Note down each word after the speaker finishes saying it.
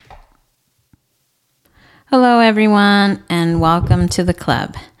Hello, everyone, and welcome to the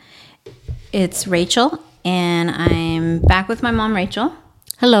club. It's Rachel, and I'm back with my mom, Rachel.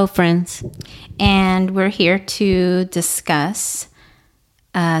 Hello, friends. And we're here to discuss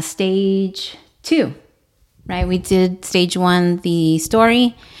stage 2, right? We did stage 1, the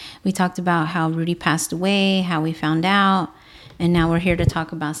story. We talked about how Rudy passed away, how we found out, and now we're here to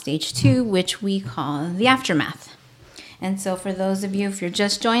talk about stage 2, which we call the aftermath. And so for those of you, if you're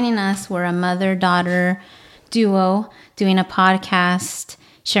just joining us, we're a mother-daughter duo doing a podcast,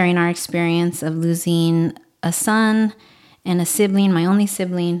 sharing our experience of losing a son and a sibling, my only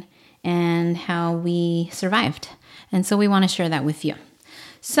sibling, and how we survived. And so we want to share that with you.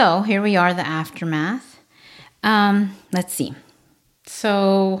 So here we are, the aftermath. Let's see.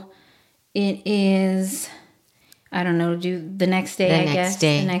 So it is, I don't know, the next day,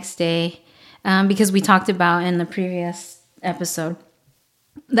 The next day. Because we talked about in the previous episode,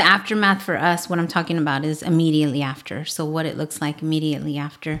 the aftermath for us, what I'm talking about is immediately after. So what it looks like immediately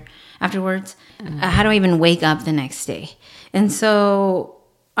afterwards. How do I even wake up the next day? And so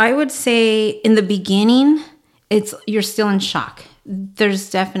I would say in the beginning, you're still in shock. There's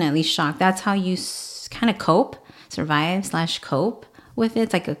definitely shock. That's how you kind of survive/cope with it.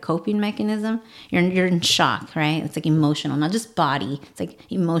 It's like a coping mechanism. You're in shock, right? It's like emotional, not just body. It's like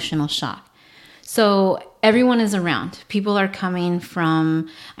emotional shock. So everyone is around. People are coming from,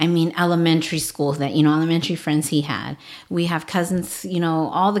 elementary schools that, elementary friends he had. We have cousins,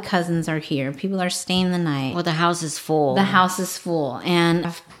 all the cousins are here. People are staying the night. Well, the house is full.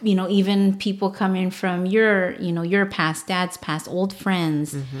 And, even people coming from your past, dad's past, old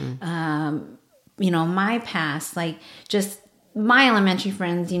friends, my past, like just my elementary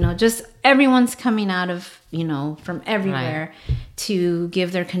friends, just everyone's coming out of, from everywhere to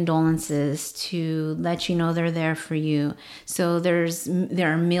give their condolences, to let you know they're there for you. So there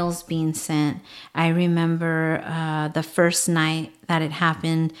are meals being sent. I remember the first night that it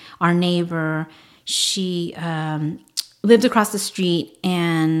happened, our neighbor, she lived across the street,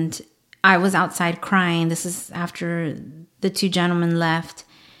 and I was outside crying. This is after the two gentlemen left.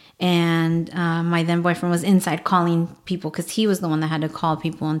 And my then boyfriend was inside calling people because he was the one that had to call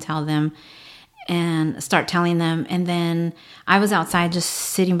people and tell them and start telling them. And then I was outside just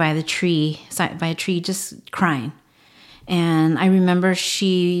sitting by a tree, just crying. And I remember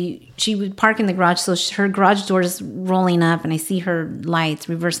she would park in the garage. So her garage door is rolling up and I see her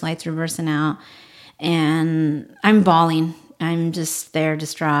reverse lights reversing out. And I'm bawling. I'm just there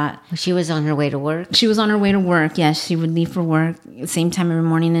distraught. She was on her way to work? She was on her way to work. Yes, she would leave for work same time every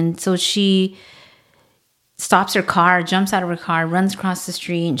morning. And so she stops her car, jumps out of her car, runs across the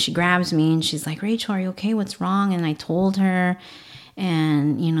street, and she grabs me. And she's like, "Rachel, are you okay? What's wrong?" And I told her.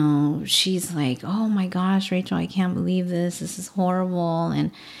 And, she's like, "Oh, my gosh, Rachel, I can't believe this. This is horrible."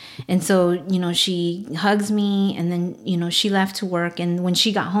 And so, she hugs me. And then, she left to work. And when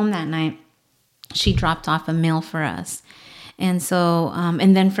she got home that night, she dropped off a meal for us. And so,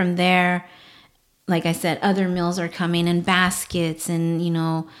 and then from there, like I said, other meals are coming and baskets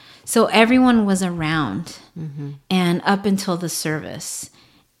and, so everyone was around and up until the service.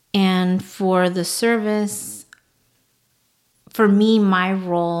 And for the service, for me, my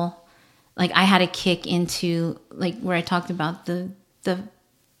role, like I had to kick into like where I talked about the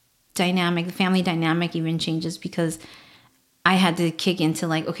dynamic, the family dynamic even changes because I had to kick into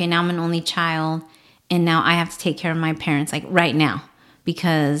like, okay, now I'm an only child. And now I have to take care of my parents, like right now,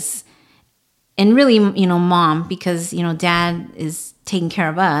 and really, mom, because, dad is taking care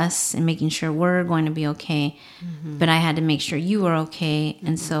of us and making sure we're going to be okay. Mm-hmm. But I had to make sure you were okay. Mm-hmm.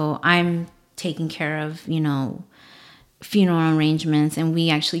 And so I'm taking care of, funeral arrangements. And we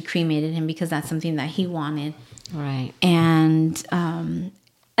actually cremated him because that's something that he wanted. Right. And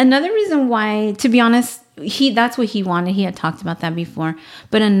another reason why, to be honest, that's what he wanted. He had talked about that before.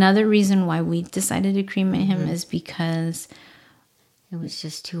 But another reason why we decided to cremate him is because it was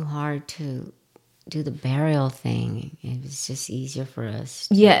just too hard to do the burial thing. It was just easier for us.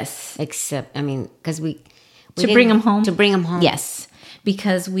 Yes. Because we to bring him home. To bring him home. Yes.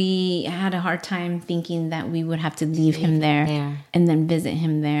 Because we had a hard time thinking that we would have to leave him there and then visit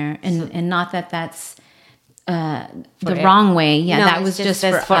him there. And not that that's the wrong way. Yeah, no, that was just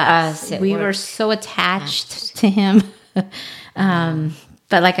for us. We were so attached to him.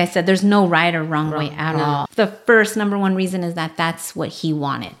 But like I said, there's no right or wrong way at all. The first number one reason is that that's what he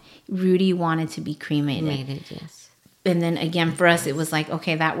wanted. Rudy wanted to be cremated. Yes. And then again, for us, it was like,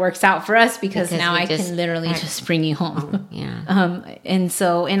 okay, that works out for us because now I can literally just bring you home. Yeah.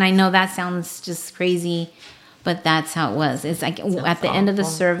 And I know that sounds just crazy, But that's how it was. It's like at the end of the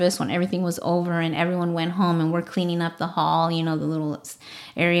service, when everything was over and everyone went home and we're cleaning up the hall, the little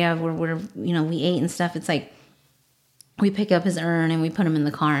area where we ate and stuff. It's like we pick up his urn and we put him in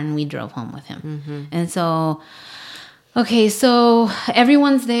the car and we drove home with him. Mm-hmm. And so, okay, so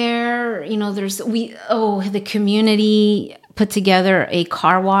everyone's there. The community put together a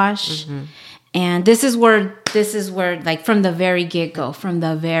car wash. Mm-hmm. And this is where, like, from the very get-go, from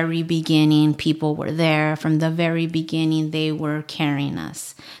the very beginning, people were there. From the very beginning, they were carrying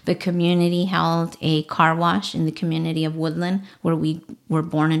us. The community held a car wash in the community of Woodland, where we were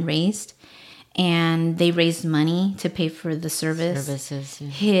born and raised. And they raised money to pay for the services. Yeah.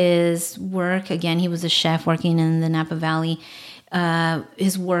 His work, again, he was a chef working in the Napa Valley.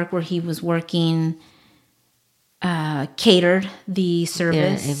 His work where he was working... catered the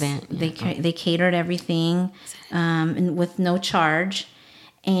service event. Yeah. They catered everything, and with no charge.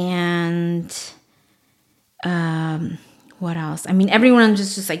 And what else? I mean, everyone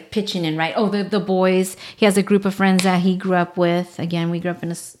just like pitching in, right? Oh, the boys. He has a group of friends that he grew up with. Again, we grew up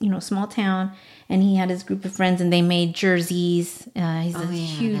in a small town, and he had his group of friends, and they made jerseys. He's a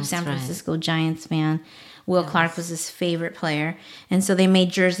huge San Francisco Giants fan. Will Clark was his favorite player. And so they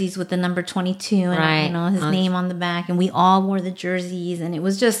made jerseys with the number 22 and his name on the back. And we all wore the jerseys. And it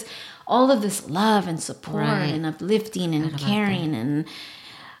was just all of this love and support and uplifting and caring. And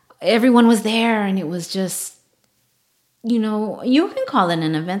everyone was there. And it was just, you can call it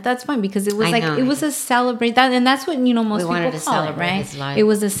an event. That's fine, because it was it was a celebration. And that's what, most people call it, right? It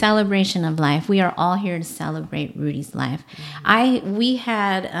was a celebration of life. We are all here to celebrate Rudy's life. Mm-hmm. We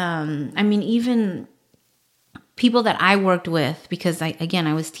had, even... people that I worked with, because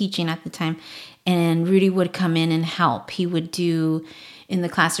I was teaching at the time, and Rudy would come in and help. He would do, in the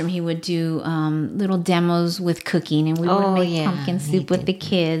classroom, little demos with cooking, and we would make pumpkin soup with the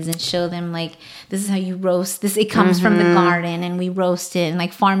kids and show them, like, this is how you roast this. It comes from the garden, and we roast it and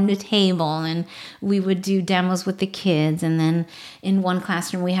like farm to table, and we would do demos with the kids. And then in one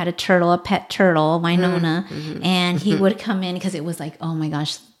classroom, we had a pet turtle, Winona, and he would come in, because it was like, oh my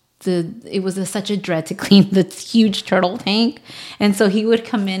gosh, it was such a dread to clean the huge turtle tank. And so he would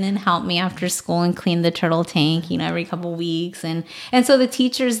come in and help me after school and clean the turtle tank, every couple of weeks. And so the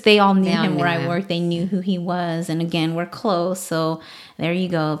teachers, they all knew him where I worked. They knew who he was. And again, we're close. So there you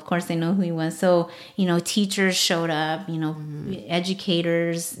go. Of course, they know who he was. So, teachers showed up,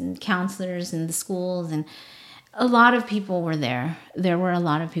 educators and counselors in the schools, and a lot of people were there. There were a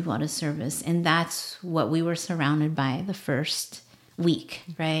lot of people at a service. And that's what we were surrounded by the first week,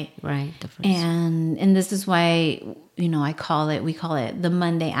 right? And this is why we call it the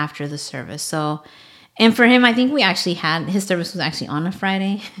Monday after the service. So, and for him, I think his service was actually on a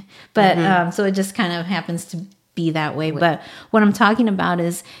Friday, but so it just kind of happens to be that way. But what I'm talking about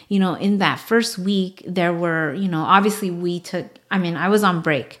is, in that first week, there were, obviously I was on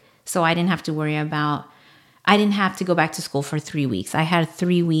break, so I didn't have to go back to school for 3 weeks. I had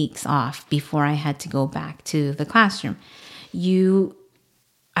 3 weeks off before I had to go back to the classroom.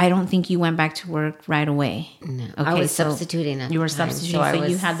 I don't think you went back to work right away. No. Okay, I was substituting. You were substituting, so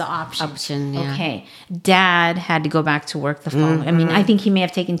you had the option. Yeah. Okay. Dad had to go back to work the following. I think he may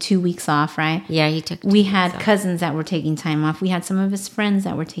have taken 2 weeks off, right? Yeah, he took 2 We had cousins that were taking time off. We had some of his friends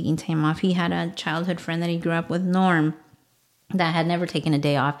that were taking time off. He had a childhood friend that he grew up with, Norm, that had never taken a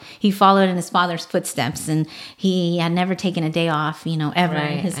day off. He followed in his father's footsteps, and he had never taken a day off, ever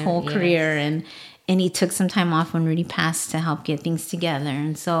in his whole career. And he took some time off when Rudy passed to help get things together.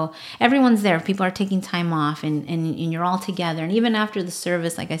 And so everyone's there. People are taking time off, and you're all together. And even after the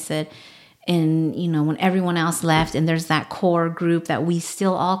service, like I said, and, when everyone else left, and there's that core group that we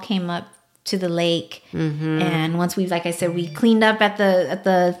still all came up to the lake. Mm-hmm. And once we cleaned up at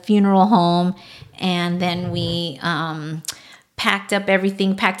the funeral home, and then we packed up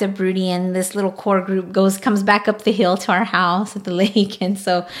Rudy, and this little core group comes back up the hill to our house at the lake. And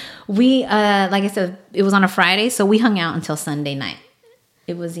so we, like I said, it was on a Friday, so we hung out until Sunday night.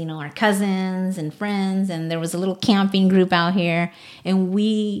 It was, our cousins and friends, and there was a little camping group out here, and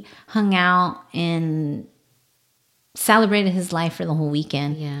we hung out and celebrated his life for the whole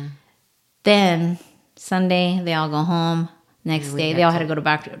weekend. Yeah. Then Sunday, they all go home. Next day, they all had to go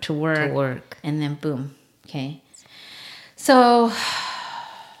back to work. And then boom. Okay. So,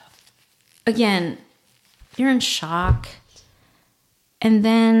 again, you're in shock. And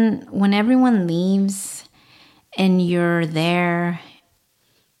then when everyone leaves and you're there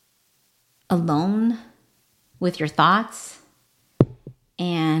alone with your thoughts,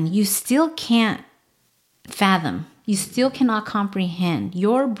 and you still can't fathom, you still cannot comprehend.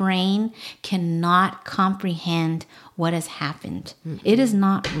 Your brain cannot comprehend what has happened. Mm-hmm. It is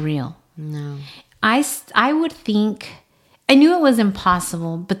not real. No. I would think, I knew it was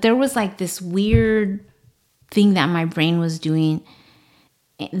impossible, but there was like this weird thing that my brain was doing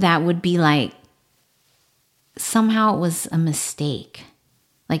that would be like, somehow it was a mistake.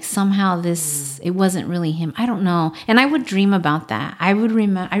 Like somehow it wasn't really him. I don't know. And I would dream about that. I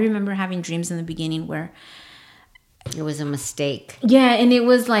remember having dreams in the beginning where it was a mistake. Yeah, and it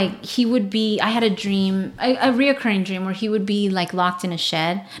was like I had a dream, a reoccurring dream where he would be like locked in a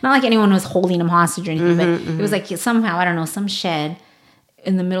shed. Not like anyone was holding him hostage or anything, but it was like somehow, I don't know, some shed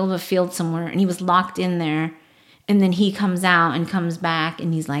in the middle of a field somewhere, and he was locked in there. And then he comes out and comes back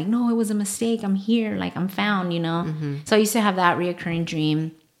and he's like, no, it was a mistake. I'm here. Like, I'm found, So I used to have that reoccurring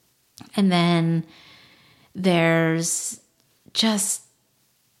dream. And then there's just,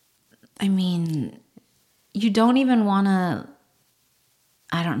 I mean, you don't even want to,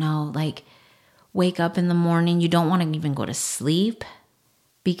 I don't know, like wake up in the morning. You don't want to even go to sleep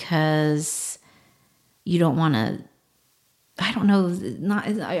because you don't want to, I don't know,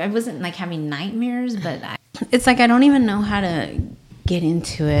 I wasn't like having nightmares, but it's like I don't even know how to get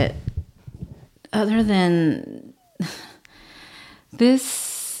into it other than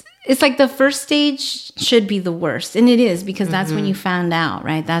this. It's like the first stage should be the worst, and it is, because that's when you found out,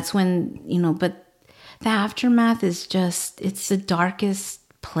 right? That's when, but the aftermath is just, it's the darkest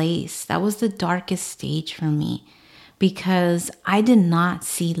place. That was the darkest stage for me because I did not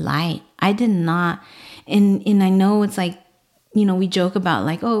see light. I did not, and I know it's like, we joke about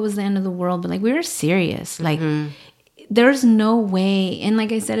like, oh, it was the end of the world, but like we were serious. Like there's no way. And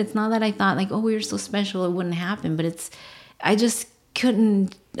like I said, it's not that I thought like, oh, we were so special, it wouldn't happen. But I just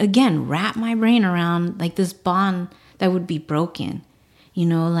couldn't, again, wrap my brain around like this bond that would be broken.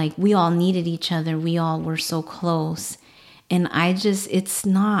 Like we all needed each other. We all were so close. And it's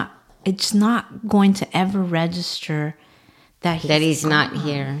not going to ever register that he's not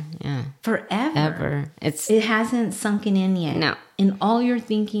here. Yeah. Forever. Ever. It hasn't sunken in yet. No. And all you're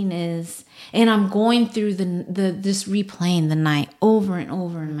thinking is, and I'm going through this replaying the night over and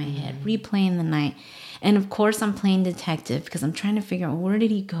over in my head, replaying the night. And of course I'm playing detective because I'm trying to figure out, where did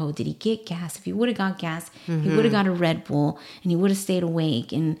he go? Did he get gas? If he would have got gas, he would have got a Red Bull and he would have stayed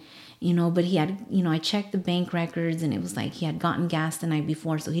awake. And, but he had, I checked the bank records and it was like he had gotten gas the night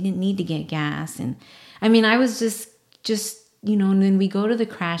before, so he didn't need to get gas. And I mean, I was just, and then we go to the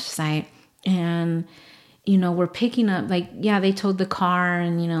crash site and, we're picking up, like, yeah, they towed the car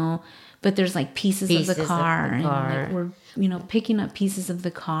and, but there's like pieces of the car. And like, we're, picking up pieces of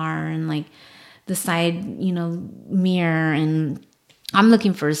the car and like the side, mirror. And I'm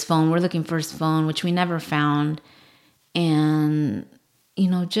looking for his phone. We're looking for his phone, which we never found. And,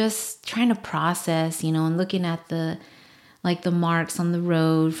 just trying to process, and looking at the marks on the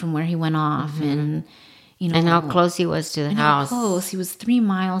road from where he went off and, and how close he was to the house. How close. He was 3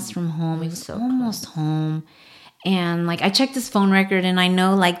 miles from home. He was so almost home. And like, I checked his phone record and I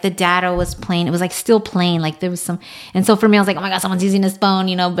know like the data was playing. It was like still playing. Like there was some, and so for me, I was like, oh my God, someone's using his phone,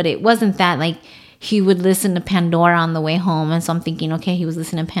 but it wasn't that. Like he would listen to Pandora on the way home. And so I'm thinking, okay, he was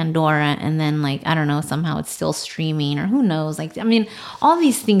listening to Pandora and then like, I don't know, somehow it's still streaming or who knows? Like, I mean, all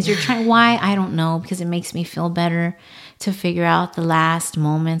these things you're trying, why? I don't know, because it makes me feel better to figure out the last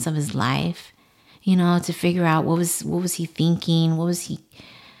moments of his life. To figure out what was he thinking? What was he,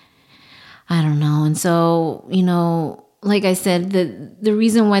 I don't know. And so, like I said, the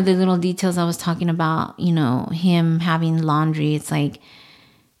reason why the little details I was talking about, him having laundry, it's like,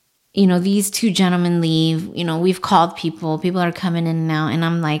 these two gentlemen leave, we've called people are coming in now. And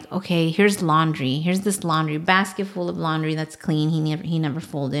I'm like, okay, here's laundry. Here's this laundry basket full of laundry that's clean. He never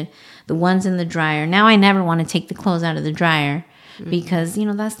folded. The ones in the dryer. Now I never want to take the clothes out of the dryer. Because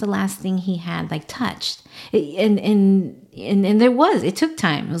that's the last thing he had like touched, and it took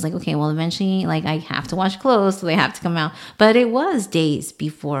time. It was like, okay, well, eventually, like I have to wash clothes, so they have to come out. But it was days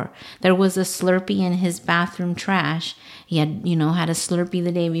before. There was a Slurpee in his bathroom trash. He had had a Slurpee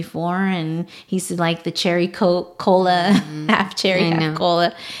the day before, and he used to like the cherry cola, half cherry, half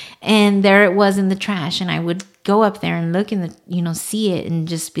cola, and there it was in the trash. And I would go up there and look in the see it and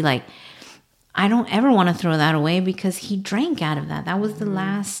just be like, I don't ever want to throw that away because he drank out of that. That was the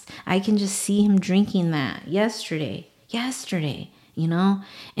last. I can just see him drinking that yesterday, and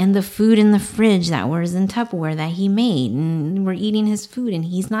the food in the fridge that was in Tupperware that he made, and we're eating his food and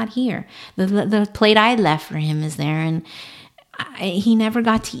he's not here. The plate I left for him is there, and he never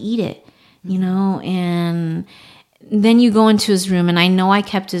got to eat it, and then you go into his room, and I know I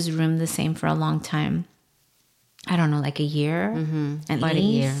kept his room the same for a long time. I don't know, like a year, at least. A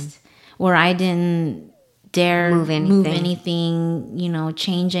year. Where I didn't dare move anything,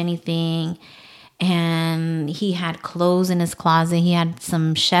 change anything. and he had clothes in his closet. He had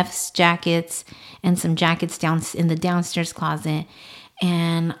some chef's jackets and some jackets down in the downstairs closet.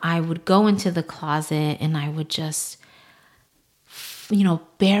 And I would go into the closet and I would just,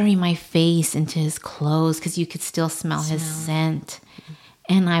 bury my face into his clothes because you could still smell his scent.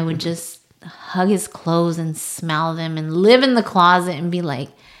 And I would just hug his clothes and smell them and live in the closet and be like,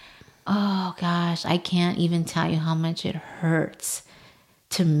 oh gosh, I can't even tell you how much it hurts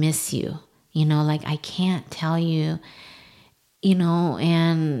to miss you. I can't tell you,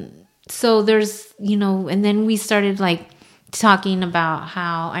 and so there's, and then we started like talking about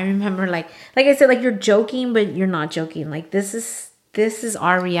how I remember like I said, like you're joking, but you're not joking. Like this is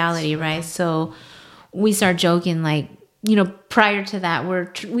our reality, right? So we start joking like, prior to that,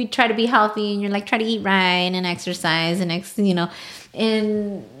 we try to be healthy and you're like, try to eat right and exercise and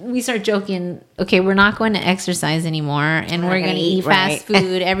we start joking, okay, we're not going to exercise anymore and we're going to eat fast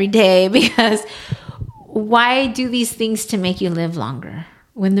food every day because why do these things to make you live longer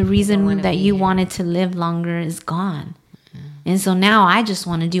when the reason that you wanted to live longer is gone? And so now I just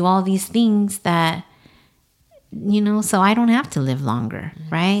want to do all these things that, so I don't have to live longer,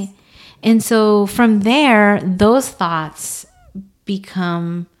 right? And so from there, those thoughts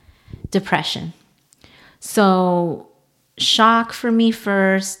become depression. So shock for me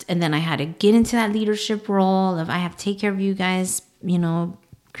first, and then I had to get into that leadership role of I have to take care of you guys,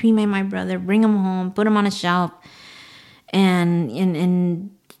 cremate my brother, bring him home, put him on a shelf, and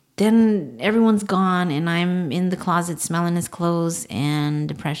then everyone's gone, and I'm in the closet smelling his clothes, and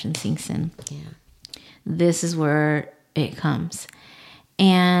depression sinks in. Yeah. This is where it comes.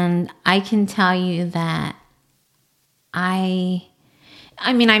 And I can tell you that I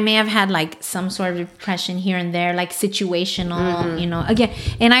may have had like some sort of depression here and there, like situational, again.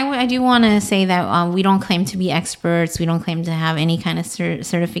 And I do want to say that we don't claim to be experts. We don't claim to have any kind of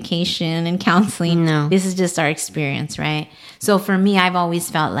certification in counseling. No. This is just our experience, right? So for me, I've always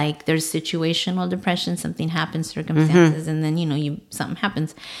felt like there's situational depression. Something happens, circumstances, and then, something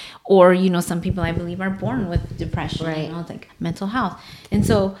happens. Or, some people I believe are born with depression, right. Like mental health. And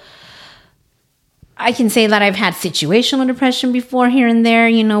so I can say that I've had situational depression before here and there.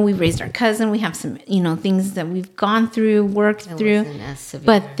 We've raised our cousin. We have some, things that we've gone through, worked through. Wasn't as severe.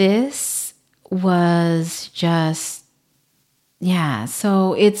 But this was just,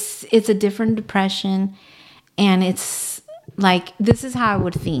 so it's a different depression. And it's like, this is how I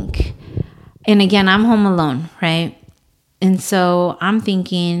would think. And again, I'm home alone, right? And so I'm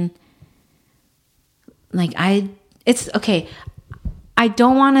thinking, like, it's okay. I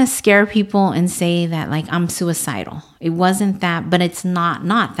don't want to scare people and say that like I'm suicidal. It wasn't that, but it's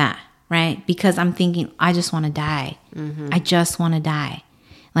not that, right? Because I'm thinking, I just want to die. I just want to die.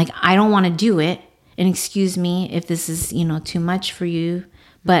 Like, I don't want to do it. And excuse me if this is, too much for you,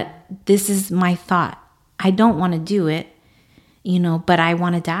 but this is my thought. I don't want to do it, but I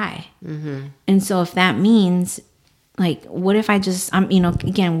want to die. And so if that means like, what if I just,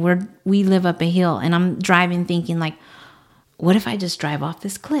 again, we live up a hill and I'm driving thinking like, what if I just drive off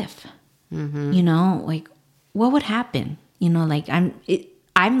this cliff? Like what would happen? Like am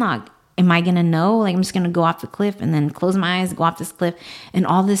I going to know? Like I'm just going to go off the cliff and then close my eyes, go off this cliff, and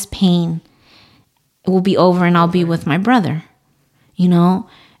all this pain will be over and I'll be with my brother,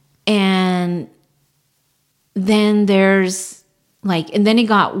 and then there's like, and then it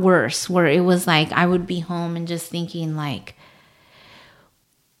got worse where it was like, I would be home and just thinking like,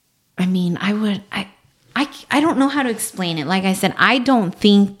 I don't know how to explain it. Like I said, I don't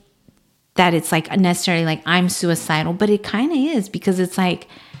think that it's like necessarily like I'm suicidal, but it kind of is because it's like,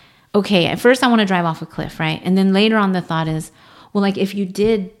 okay, at first I want to drive off a cliff, right? And then later on the thought is, well, like if you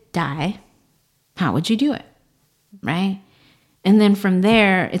did die, how would you do it? Right? And then from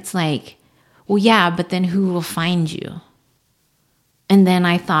there, it's like, well, yeah, but then who will find you? And then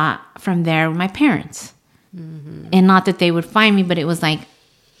I thought from there, my parents. And not that they would find me, but it was like,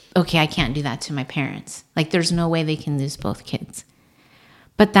 okay, I can't do that to my parents. Like, there's no way they can lose both kids.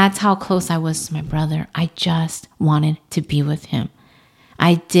 But that's how close I was to my brother. I just wanted to be with him.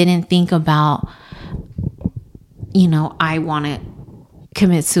 I didn't think about, I want to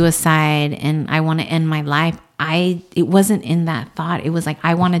commit suicide and I want to end my life. It wasn't in that thought. It was like,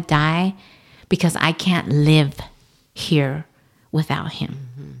 I want to die because I can't live here without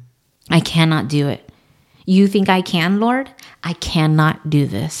him. I cannot do it. You think I can, Lord? I cannot do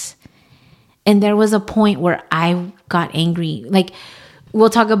this. And there was a point where I got angry. Like, we'll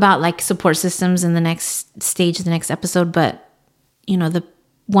talk about like support systems in the next stage of the next episode. But,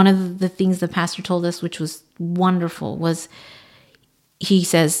 one of the things the pastor told us, which was wonderful, was he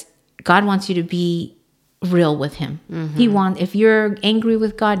says, God wants you to be real with him. If you're angry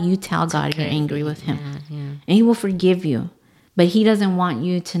with God, you tell God you're angry with him. And he will forgive you. But he doesn't want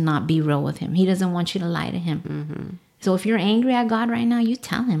you to not be real with him. He doesn't want you to lie to him. So if you're angry at God right now, you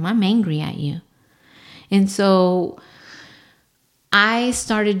tell him, I'm angry at you. And so I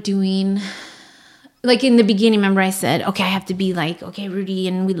started doing, like in the beginning, remember I said, okay, I have to be like, okay, Rudy,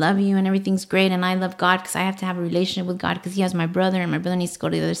 and we love you and everything's great. And I love God because I have to have a relationship with God because he has my brother and my brother needs to go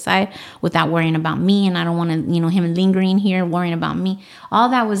to the other side without worrying about me. And I don't want to, him lingering here, worrying about me. All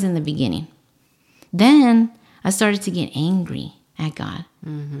that was in the beginning. Then I started to get angry at God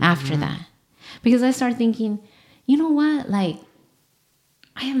after that. Because I started thinking, you know what? Like,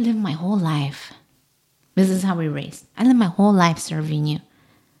 I have lived my whole life. This is how we raised. I lived my whole life serving you.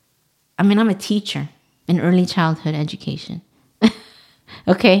 I mean, I'm a teacher in early childhood education.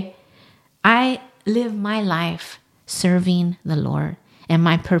 Okay? I live my life serving the Lord and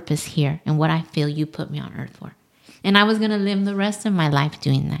my purpose here and what I feel you put me on earth for. And I was going to live the rest of my life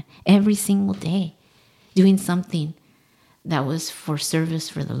doing that every single day, doing something that was for service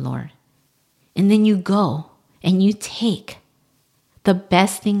for the Lord. And then you go and you take the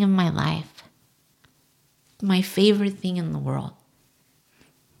best thing in my life, my favorite thing in the world,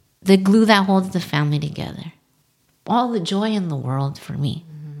 the glue that holds the family together, all the joy in the world for me.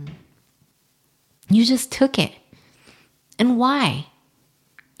 You just took it. And why?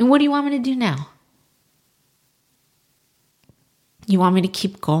 And what do you want me to do now? You want me to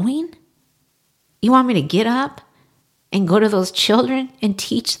keep going? You want me to get up and go to those children and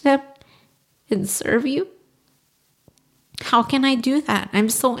teach them and serve you? How can I do that? I'm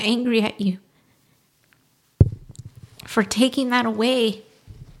so angry at you for taking that away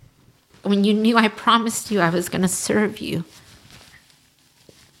when you knew I promised you I was going to serve you.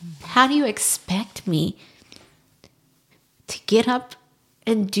 How do you expect me to get up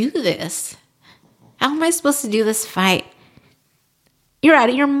and do this? How am I supposed to do this fight? You're out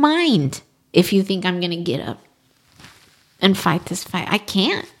of your mind if you think I'm going to get up and fight this fight. I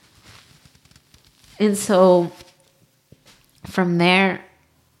can't. And so from there,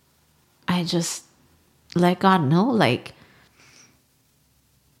 I just let God know, like,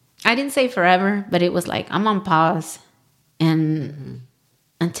 I didn't say forever, but it was like, I'm on pause. And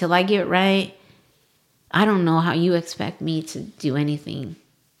until I get right, I don't know how you expect me to do anything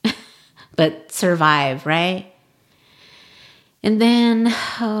but survive, right? And then,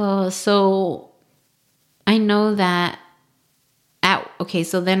 so I know that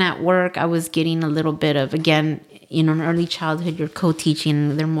then at work, I was getting a little bit of, again, in early childhood, you're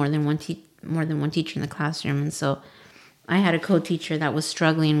co-teaching. There are more than one teacher in the classroom. And so I had a co-teacher that was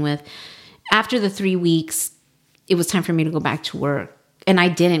struggling with, after the 3 weeks, it was time for me to go back to work. And I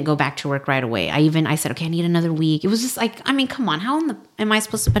didn't go back to work right away. I said, okay, I need another week. It was just like, I mean, come on, am I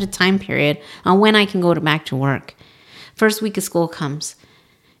supposed to put a time period on when I can go back to work? First week of school comes.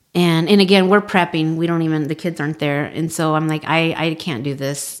 And again, we're prepping. The kids aren't there. And so I'm like, I can't do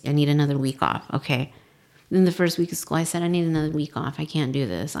this. I need another week off. Okay. Then the first week of school, I said, I need another week off. I can't do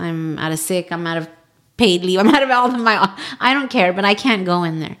this. I'm out of sick. I'm out of paid leave. I'm out of all of my, I don't care, but I can't go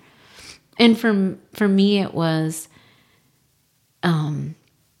in there. And for me, it was, and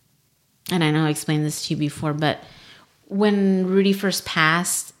I know I explained this to you before, but when Rudy first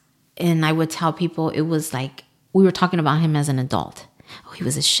passed and I would tell people, it was like, we were talking about him as an adult. Oh, he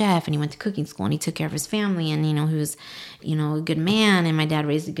was a chef and he went to cooking school and he took care of his family and, he was, a good man, and my dad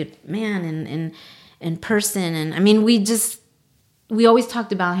raised a good man and person. And I mean, we always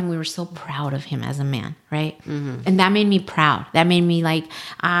talked about him. We were so proud of him as a man, right? And that made me proud. That made me like,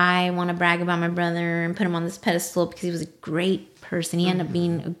 I want to brag about my brother and put him on this pedestal because he was a great person. He ended up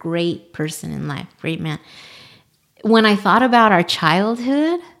being a great person in life, great man. When I thought about our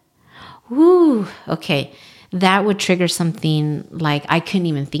childhood, okay, that would trigger something like I couldn't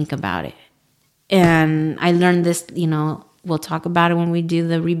even think about it. And I learned this, we'll talk about it when we do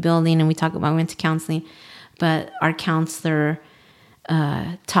the rebuilding and we went to counseling, but our counselor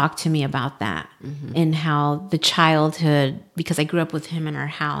talked to me about that and how the childhood, because I grew up with him in our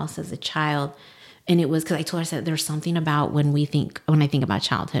house as a child. And it was because I told her, I said, there's something about when I think about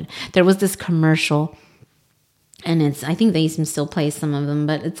childhood. There was this commercial, and I think they even still play some of them,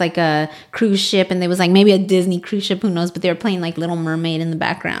 but it's like a cruise ship, and there was like maybe a Disney cruise ship, who knows, but they were playing like Little Mermaid in the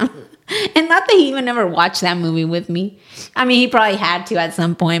background. And not that he even ever watched that movie with me. I mean, he probably had to at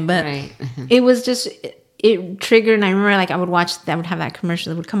some point, but right. It was just, it triggered. And I remember like I would have that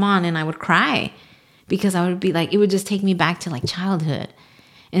commercial that would come on and I would cry because I would be like, it would just take me back to like childhood.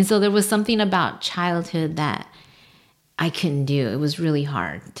 And so there was something about childhood that I couldn't do. It was really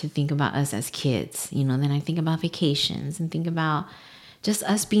hard to think about us as kids. Then I think about vacations and think about just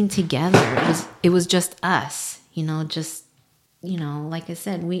us being together. It was just us, like I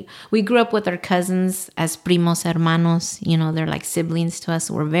said, we grew up with our cousins as primos hermanos, they're like siblings to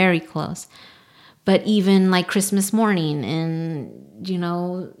us. We're very close. But even like Christmas morning and,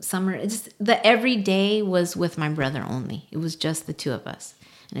 summer, the every day was with my brother only. It was just the two of us.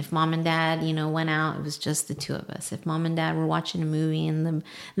 And if mom and dad, went out, it was just the two of us. If mom and dad were watching a movie in the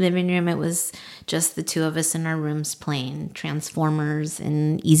living room, it was just the two of us in our rooms playing Transformers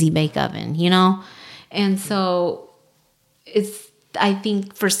and Easy Bake Oven, And so I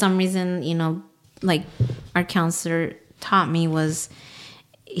think for some reason, like our counselor taught me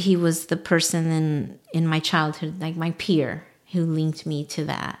he was the person in my childhood, like my peer, who linked me to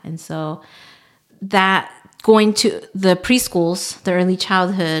that. And so that going to the preschools, the early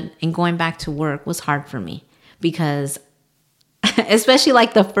childhood, and going back to work was hard for me because especially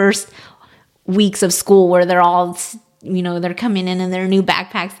like the first weeks of school where they're all, they're coming in their new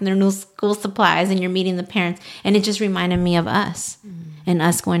backpacks and their new school supplies and you're meeting the parents. And it just reminded me of us and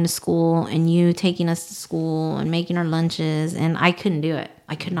us going to school and you taking us to school and making our lunches. And I couldn't do it.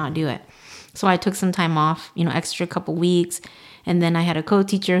 I could not do it. So I took some time off, extra couple weeks. And then I had a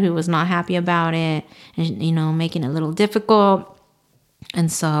co-teacher who was not happy about it and, making it a little difficult.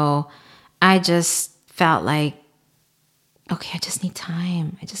 And so I just felt like, okay, I just need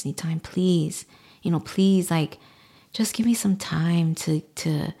time. Please, please, like, just give me some time to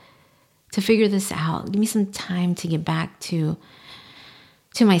figure this out. Give me some time to get back to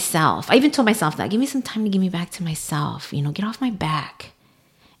myself. I even told myself that. Give me some time to get me back to myself. Get off my back.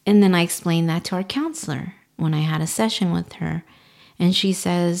 And then I explained that to our counselor when I had a session with her. And she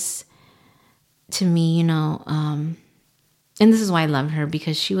says to me, and this is why I love her,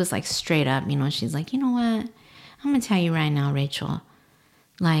 because she was like straight up, she's like, you know what? I'm going to tell you right now, Rachel,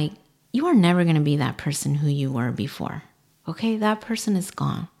 like, you are never going to be that person who you were before. Okay? That person is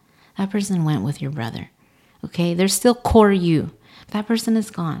gone. That person went with your brother. Okay? There's still core you. That person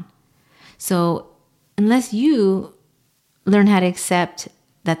is gone. So unless you learn how to accept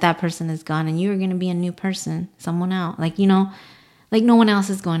that person is gone and you're going to be a new person, someone else, like no one else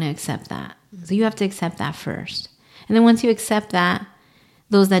is going to accept that. So you have to accept that first. And then once you accept that,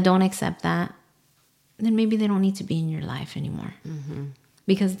 those that don't accept that, then maybe they don't need to be in your life anymore. Mm-hmm.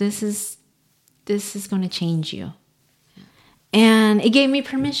 Because this is going to change you. Yeah. And it gave me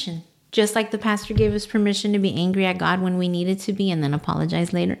permission. Just like the pastor gave us permission to be angry at God when we needed to be and then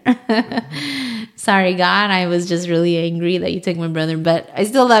apologize later. Mm-hmm. Sorry, God, I was just really angry that you took my brother, but I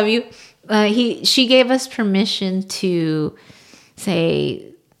still love you. She gave us permission to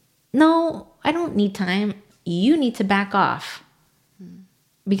say, no, I don't need time. You need to back off.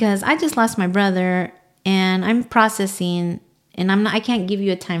 Because I just lost my brother and I'm processing and I can't give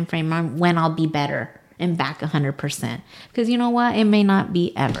you a time frame on when I'll be better and back 100%. Because you know what? It may not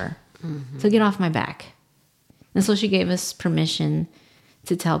be ever. Mm-hmm. So get off my back. And so she gave us permission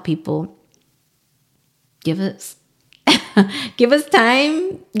to tell people, give us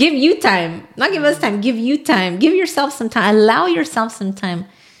time, give you time, not give us time, give you time, give yourself some time, allow yourself some time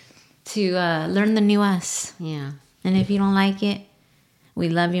to learn the new us. Yeah. And if you don't like it, we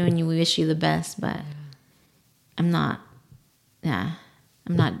love you and we wish you the best, but I'm not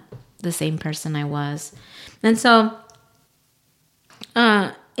the same person I was. And so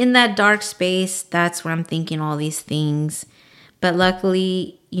in that dark space, that's where I'm thinking all these things. But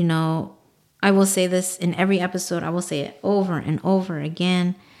luckily, I will say this in every episode. I will say it over and over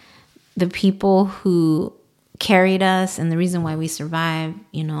again. The people who carried us and the reason why we survived,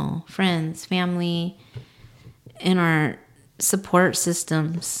 friends, family, and our support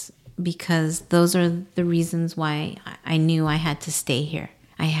systems, because those are the reasons why I knew I had to stay here.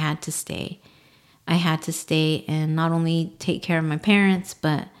 I had to stay and not only take care of my parents,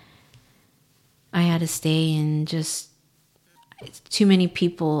 but I had to stay and just, it's too many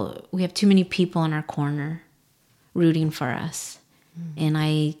people. We have too many people in our corner rooting for us. And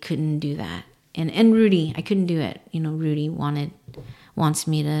I couldn't do that. And Rudy, I couldn't do it. Rudy wants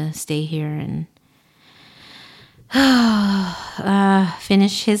me to stay here and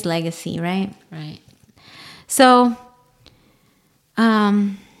finish his legacy, right? Right. So,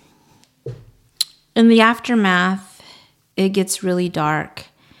 in the aftermath, it gets really dark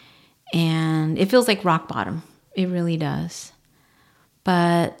and it feels like rock bottom. It really does.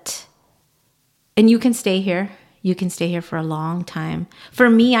 But, and you can stay here. You can stay here for a long time. For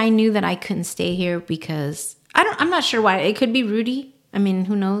me, I knew that I couldn't stay here because I'm not sure why. It could be Rudy. I mean,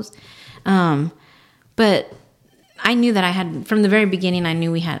 who knows? But I knew that I had, from the very beginning,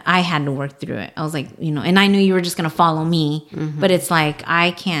 I had to work through it. I was like, and I knew you were just going to follow me, but it's like,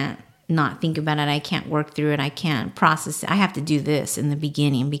 I can't not think about it. I can't work through it. I can't process it. I have to do this in the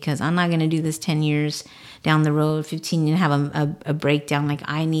beginning because I'm not going to do this 10 years down the road, 15, and have a breakdown. Like,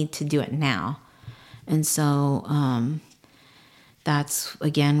 I need to do it now. And so that's,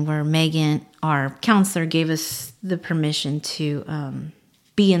 again, where Megan, our counselor, gave us the permission to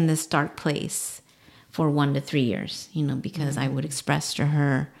be in this dark place for 1 to 3 years, because I would express to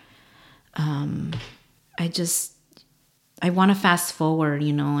her, I want to fast forward,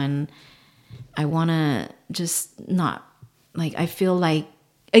 and I want to just not, like, I feel like,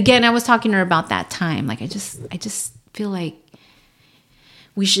 again, I was talking to her about that time. Like, I just feel like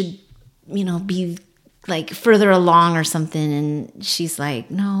we should, be like further along or something. And she's like,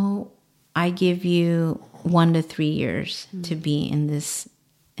 no, I give you 1 to 3 years to be in this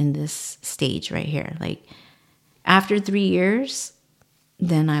stage right here. Like, after 3 years,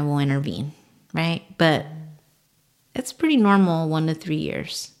 then I will intervene. Right. But it's pretty normal 1 to 3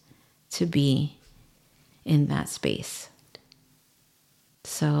 years to be in that space.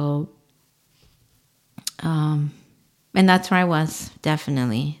 So, and that's where I was,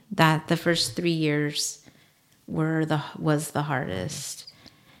 definitely. That the first 3 years was the hardest,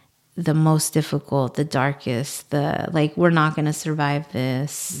 the most difficult, the darkest, we're not going to survive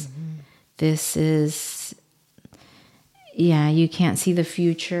this. Mm-hmm. This is, you can't see the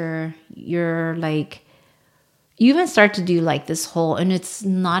future. You're like, you even start to do like this whole, and it's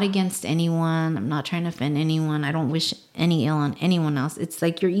not against anyone. I'm not trying to offend anyone. I don't wish any ill on anyone else. It's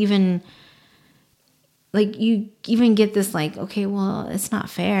like you even get this like, okay, well, it's not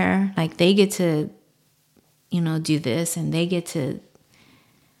fair. Like, they get to, do this, and they get to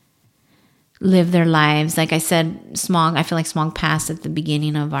live their lives. Like I said, I feel like Smog passed at the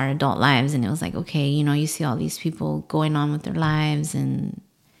beginning of our adult lives, and it was like, okay, you see all these people going on with their lives and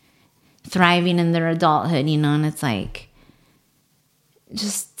thriving in their adulthood, and it's like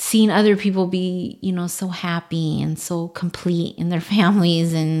just seeing other people be, so happy and so complete in their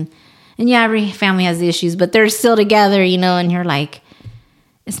families, and every family has issues, but they're still together, and you're like,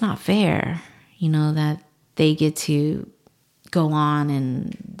 it's not fair, that they get to go on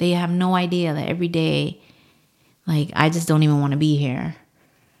and they have no idea that every day, like, I just don't even want to be here.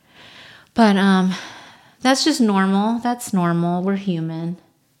 But that's just normal. That's normal. We're human.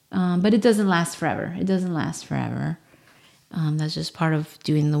 But it doesn't last forever. That's just part of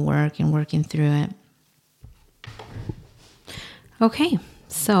doing the work and working through it. Okay,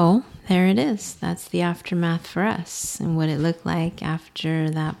 so there it is. That's the aftermath for us and what it looked like after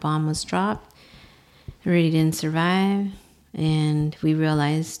that bomb was dropped. Really didn't survive, and we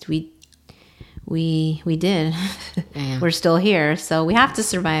realized we did. Yeah. We're still here, so we have to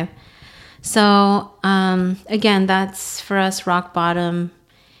survive. So again, that's for us rock bottom.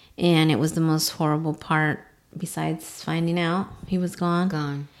 And it was the most horrible part, besides finding out he was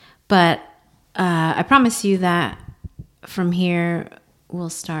gone. But I promise you that from here, we'll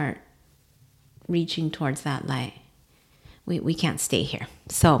start reaching towards that light. We can't stay here.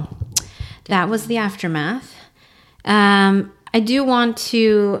 So that was the aftermath. I do want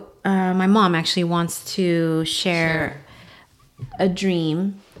to, my mom actually wants to share a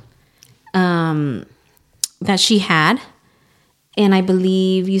dream that she had. And I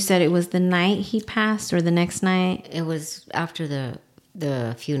believe you said it was the night he passed, or the next night? It was after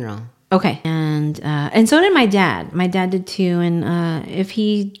the funeral. Okay. And so did my dad. My dad did too. And if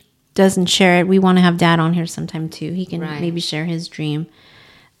he doesn't share it, we want to have Dad on here sometime too. He can maybe share his dream.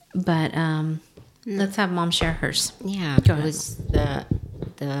 But let's have Mom share hers. Yeah. It was the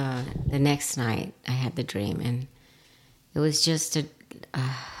next night I had the dream. And it was just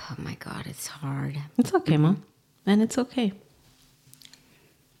oh my God, it's hard. It's okay, Mom. And it's okay.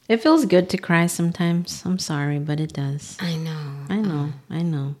 It feels good to cry sometimes. I'm sorry, but it does. I know. I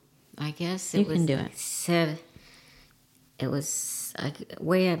know. I guess you can do it. It was a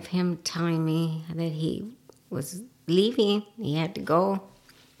way of him telling me that he was leaving. He had to go.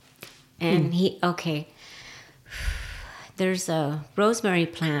 And there's a rosemary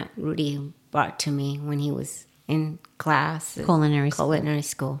plant Rudy brought to me when he was in class. Culinary school.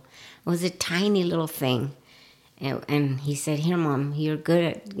 It was a tiny little thing. And he said, here, Mom, you're good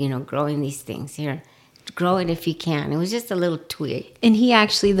at, growing these things. Here, grow it if you can. It was just a little twig. And he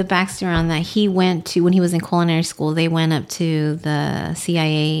actually, the backstory on that, he went to, when he was in culinary school, they went up to the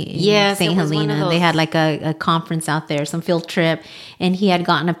CIA in St. Helena. They had like a conference out there, some field trip. And he had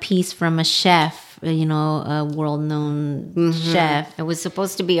gotten a piece from a chef, a world-known chef. It was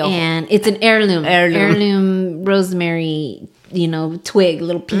supposed to be and it's an heirloom rosemary twig,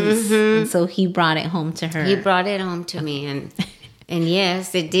 little piece. And so he brought it home to her. He brought it home to me, and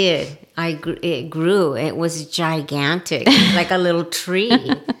yes, it did. It grew. It was gigantic, like a little tree.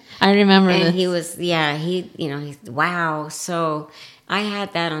 I remember And this. he was, he's, wow. So I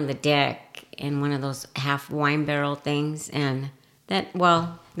had that on the deck in one of those half wine barrel things. And that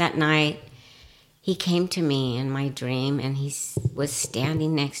night, he came to me in my dream, and he was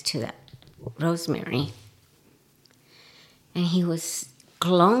standing next to that rosemary. And he was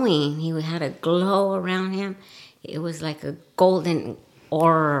glowing. He had a glow around him. It was like a golden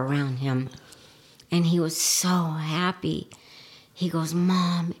aura around him. And he was so happy. He goes,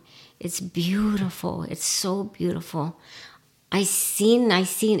 Mom, it's beautiful. It's so beautiful. I seen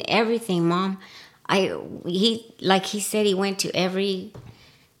everything, Mom. He said he went to every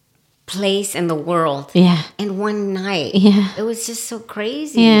place in the world. Yeah. In one night. Yeah. It was just so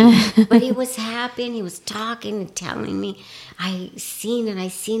crazy. Yeah. But he was happy, and he was talking and telling me, I seen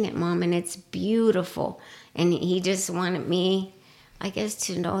it, Mom, and it's beautiful. And he just wanted me, I guess,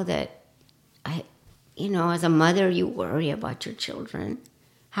 to know that as a mother, you worry about your children.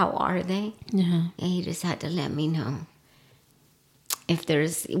 How are they? Yeah. And he just had to let me know.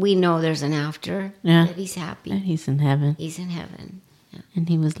 We know there's an after. Yeah. That he's happy. And he's in heaven. He's in heaven. Yeah. And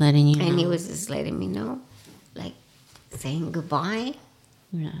he was letting you know. And he was just letting me know, like saying goodbye.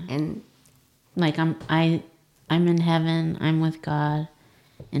 Yeah. And like I'm in heaven. I'm with God,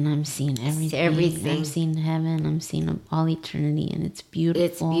 and I'm seeing everything. I'm seeing heaven. I'm seeing all eternity, and it's beautiful.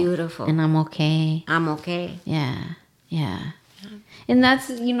 It's beautiful. And I'm okay. I'm okay. Yeah. Yeah. And that's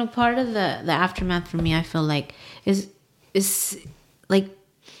part of the aftermath for me. I feel like is like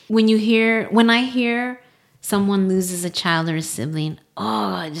when I hear someone loses a child or a sibling,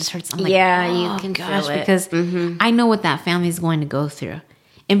 it just hurts. I'm like, you can feel it. Because I know what that family is going to go through.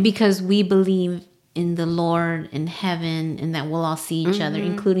 And because we believe in the Lord in heaven, and that we'll all see each other,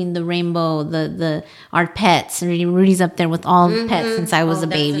 including the rainbow, our pets. Rudy's up there with all the pets since I was a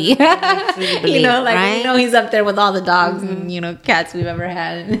baby. Right? He's up there with all the dogs and cats we've ever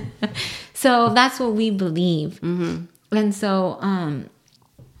had. So that's what we believe. And so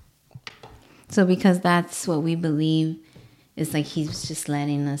because that's what we believe, it's like he's just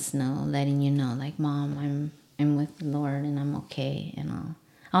letting you know, like, Mom, I'm with the Lord, and I'm okay, and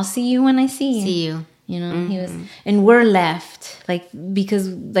I'll see you when I see you. See you. He was, and we're left, like, because,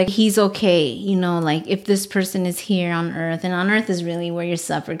 like, he's okay, like, if this person is here on earth, and on earth is really where you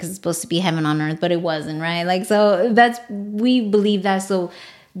suffer, because it's supposed to be heaven on earth, but it wasn't, right? Like, so we believe that, so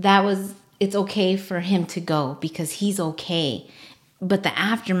it's okay for him to go, because he's okay. But the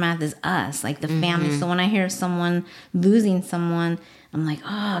aftermath is us, like the family. So when I hear someone losing someone, I'm like,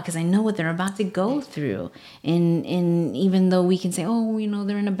 because I know what they're about to go through. And even though we can say,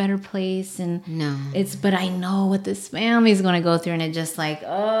 they're in a better place, and no, but I know what this family is going to go through, and it just like,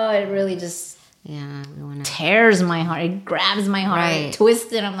 it really just tears my heart. It grabs my heart, right.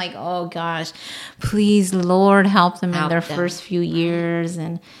 Twists it. I'm like, oh gosh, please, Lord, help them in their first few years,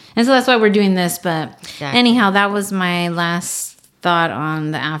 and so that's why we're doing this. But anyhow, that was my last thought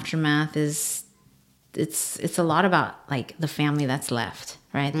on the aftermath. Is it's a lot about, like, the family that's left,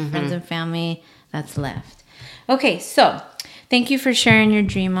 right? The friends and family that's left. Okay, so thank you for sharing your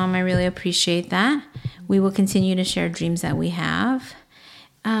dream, Mom. I really appreciate that. We will continue to share dreams that we have.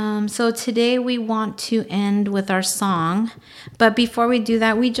 So today we want to end with our song, but before we do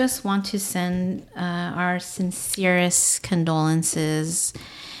that, we just want to send our sincerest condolences.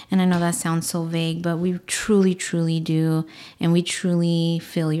 And I know that sounds so vague, but we truly, truly do. And we truly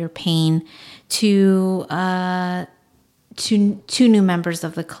feel your pain to two new members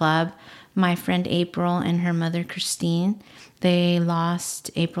of the club, my friend April and her mother, Christine. They lost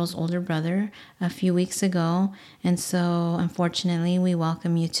April's older brother a few weeks ago. And so, unfortunately, we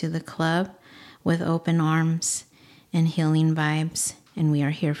welcome you to the club with open arms and healing vibes. And we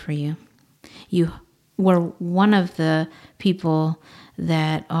are here for you. You were one of the people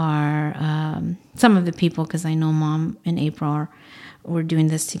that are some of the people, because I know Mom and April we're doing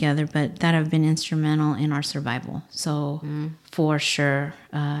this together, but that have been instrumental in our survival. So for sure,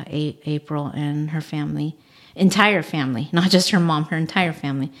 April and her family, entire family, not just her mom, her entire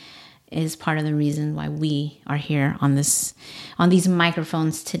family, is part of the reason why we are here on these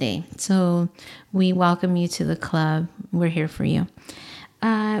microphones today. So we welcome you to the club. We're here for you.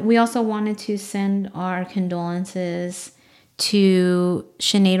 We also wanted to send our condolences to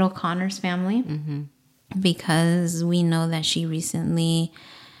Sinead O'Connor's family, because we know that she recently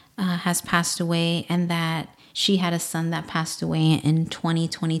has passed away, and that she had a son that passed away in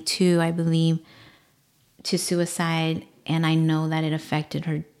 2022, I believe, to suicide. And I know that it affected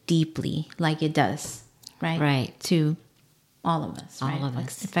her deeply, like it does, right? Right. To all of us, right? All of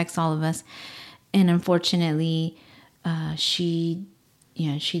us. It affects all of us. And unfortunately, she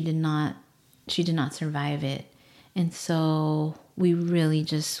did not survive it. And so we really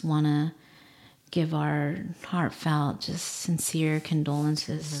just want to give our heartfelt, just sincere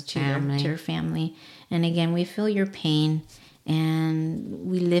condolences to your family. And again, we feel your pain, and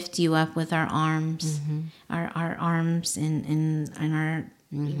we lift you up with our arms, our arms, and our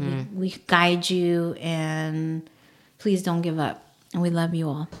we guide you, and please don't give up. And we love you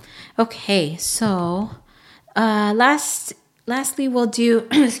all. Okay, so lastly, we'll do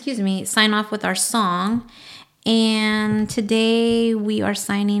sign off with our song. And today we are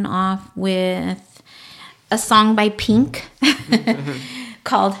signing off with a song by Pink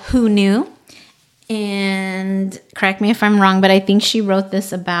called Who Knew? And correct me if I'm wrong, but I think she wrote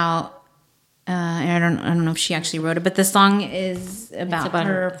this about I don't know if she actually wrote it, but the song is about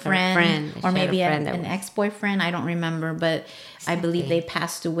her friend or maybe an ex-boyfriend. I don't remember, but I believe they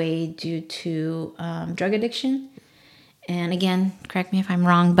passed away due to drug addiction. And again, correct me if I'm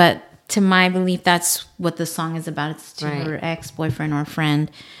wrong, but to my belief, that's what the song is about. It's to her ex-boyfriend or friend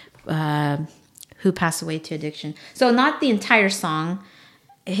who passed away to addiction. So not the entire song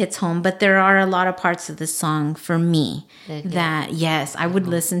hits home, but there are a lot of parts of the song for me that, yes, I would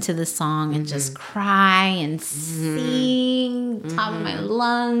listen to the song and just cry and sing top of my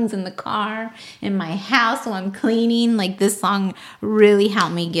lungs in the car, in my house while I'm cleaning. Like, this song really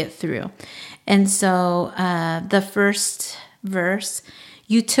helped me get through. And so the first verse,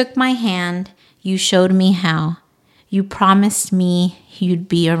 you took my hand, you showed me how. You promised me you'd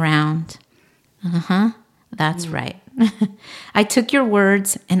be around. That's right. I took your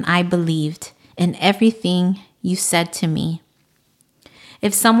words and I believed in everything you said to me.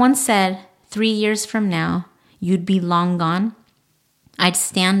 If someone said 3 years from now you'd be long gone, I'd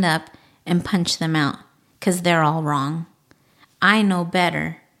stand up and punch them out, 'cause they're all wrong. I know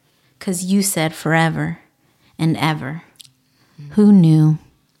better, 'cause you said forever and ever. Who knew?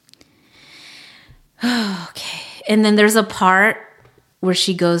 Okay. And then there's a part where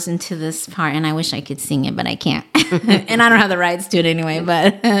she goes into this part, and I wish I could sing it, but I can't. And I don't have the rights to it anyway,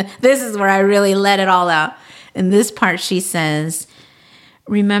 but this is where I really let it all out. In this part, she says,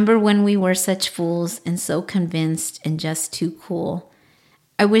 remember when we were such fools and so convinced and just too cool?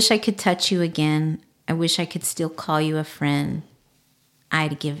 I wish I could touch you again. I wish I could still call you a friend.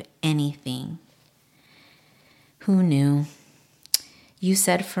 I'd give anything. Who knew? You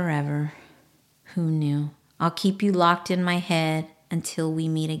said forever. Who knew? I'll keep you locked in my head until we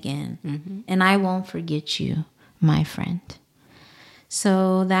meet again. And I won't forget you, my friend.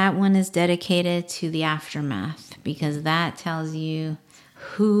 So that one is dedicated to the aftermath, because that tells you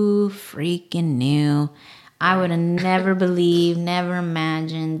who freaking knew. I would have never believed, never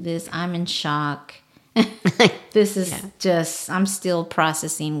imagined this. I'm in shock. This is just, I'm still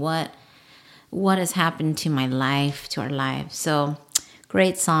processing what has happened to my life, to our lives. So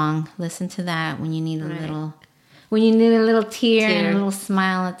great song. Listen to that when you need a little, tear and a little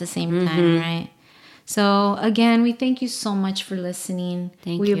smile at the same time, right? So again, we thank you so much for listening.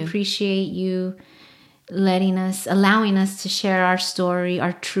 We appreciate you allowing us to share our story,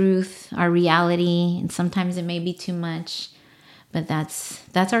 our truth, our reality. And sometimes it may be too much, but that's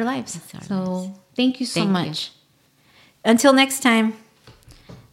our lives. Thank you so much. Until next time.